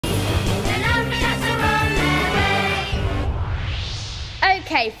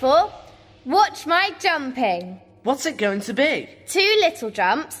OK, Thor. Watch my jumping. What's it going to be? 2 little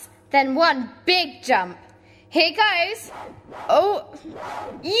jumps, then 1 big jump. Here goes. Oh,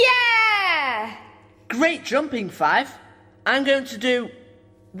 yeah! Great jumping, 5. I'm going to do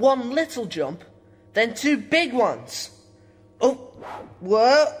 1 little jump, then 2 big ones. Oh,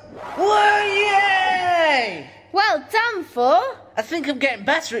 whoa, yay! Well done, Thor. I think I'm getting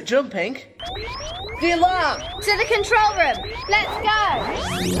better at jumping. The alarm! To the control room. Let's go.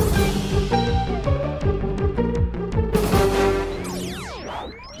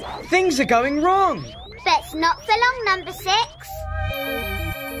 Things are going wrong. That's not for long, number 6.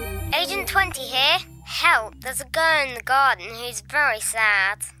 Agent 20 here. Help, there's a girl in the garden who's very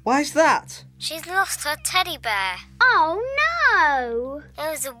sad. Why's that? She's lost her teddy bear. Oh, no! It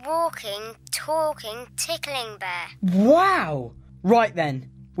was a walking, talking, tickling bear. Wow! Right then,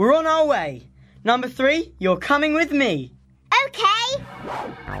 we're on our way. Number 3, you're coming with me. OK.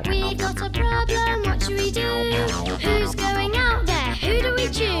 We've got a problem, what should we do? Who's going out there? Who do we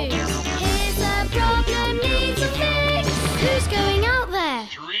choose? Here's a problem, needs a fix. Who's going out there?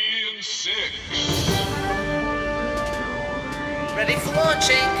 3 and 6. Ready for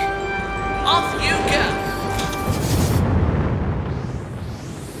launching. Off you go.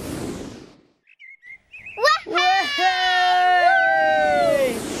 Whee!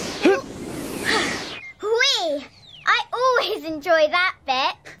 Whee! I always enjoy that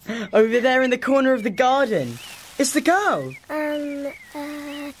bit. Over there in the corner of the garden. It's the girl.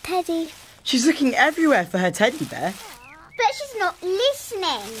 Teddy. She's looking everywhere for her teddy bear. But she's not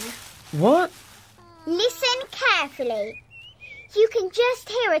listening. What? Listen carefully. You can just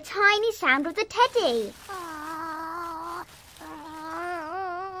hear a tiny sound of the teddy.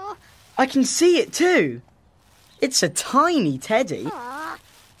 I can see it too. It's a tiny teddy.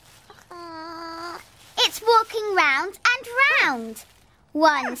 It's walking round and round.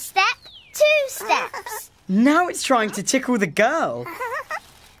 1 step, 2 steps. Now it's trying to tickle the girl.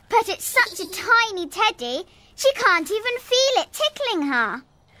 But it's such a tiny teddy, she can't even feel it tickling her.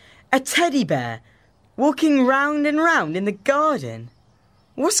 A teddy bear walking round and round in the garden.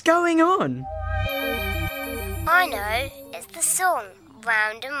 What's going on? I know, it's the song,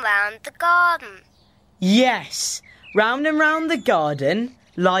 Round and Round the Garden. Yes, round and round the garden,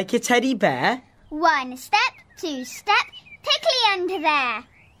 like a teddy bear. 1 step, 2 step, tickly under there.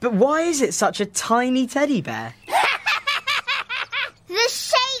 But why is it such a tiny teddy bear? The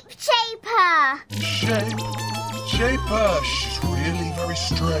Shape Shaper. Shaper, she's really very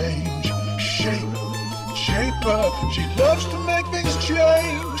strange. Shaper, she loves to make things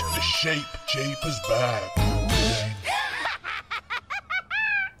change. The Shaper's back.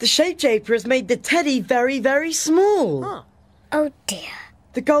 The Shape Shaper has made the teddy very, very small. Huh. Oh dear.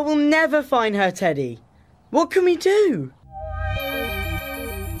 The girl will never find her teddy. What can we do?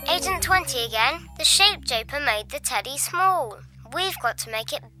 Agent 20 again. The Shape Shaper made the teddy small. We've got to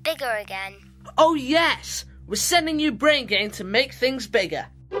make it bigger again. Oh yes, we're sending you Brain Gain to make things bigger.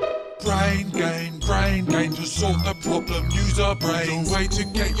 Brain gain to sort the problem, use our brains. The way to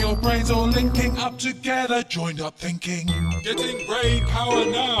get your brains all linking up together, joined up thinking. Getting brain power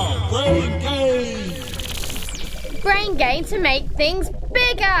now, Brain Gain. Brain Gain to make things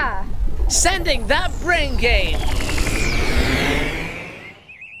bigger. Sending that Brain Gain.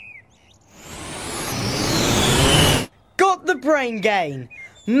 Got the Brain Gain,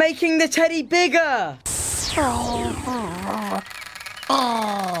 making the teddy bigger. Yes!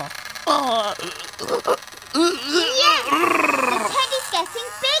 The teddy's getting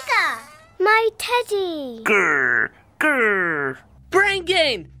bigger. My teddy. Grr, grr. Brain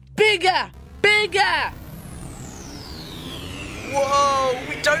Gain, bigger, bigger. Whoa,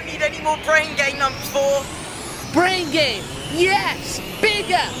 we don't need any more Brain Gain, number 4. Brain Gain, yes,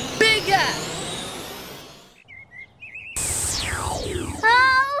 bigger, bigger.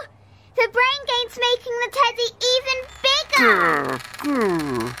 Oh! The Brain Gain's making the teddy even bigger.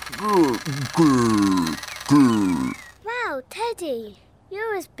 Wow, Teddy,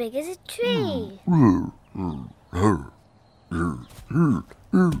 you're as big as a tree.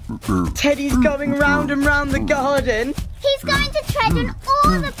 Teddy's going round and round the garden. He's going to tread on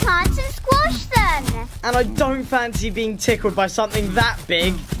all the plants and squash them. And I don't fancy being tickled by something that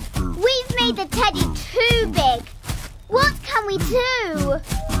big. We've made the teddy too big. What can we do?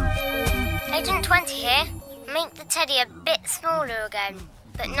 Agent 20 here. Make the teddy a bit smaller again,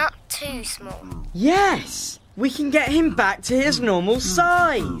 but not too small. Yes, we can get him back to his normal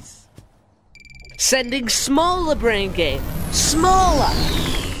size. Sending smaller Brain Gain, smaller.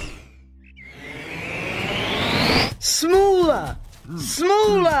 Smaller,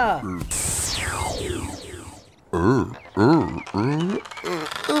 smaller. Teddy,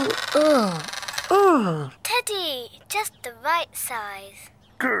 just the right size.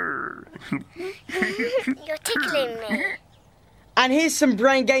 You're tickling me. And here's some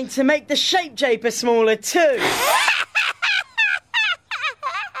brain gain to make the shape japer smaller too.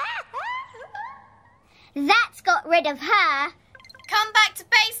 That's got rid of her. Come back to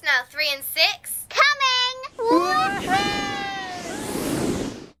base now, 3 and 6. Coming!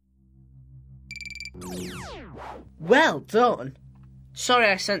 Well done. Sorry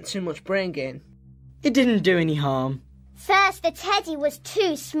I sent too much brain gain. It didn't do any harm. First the teddy was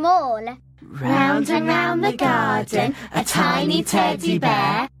too small. Round and round the garden, a tiny teddy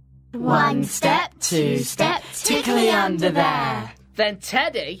bear. 1 step, 2 step, tickly under there. Then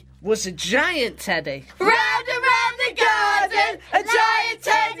Teddy was a giant teddy. Round and round the garden, a giant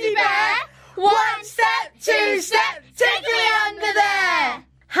teddy bear. 1 step, 2 step, tickly under there.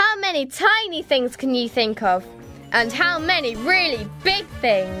 How many tiny things can you think of? And how many really big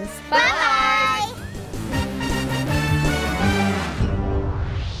things? Bye!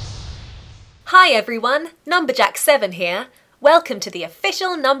 Hi everyone, Numberjacks7 here. Welcome to the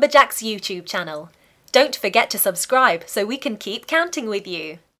official Numberjacks YouTube channel. Don't forget to subscribe so we can keep counting with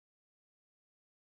you.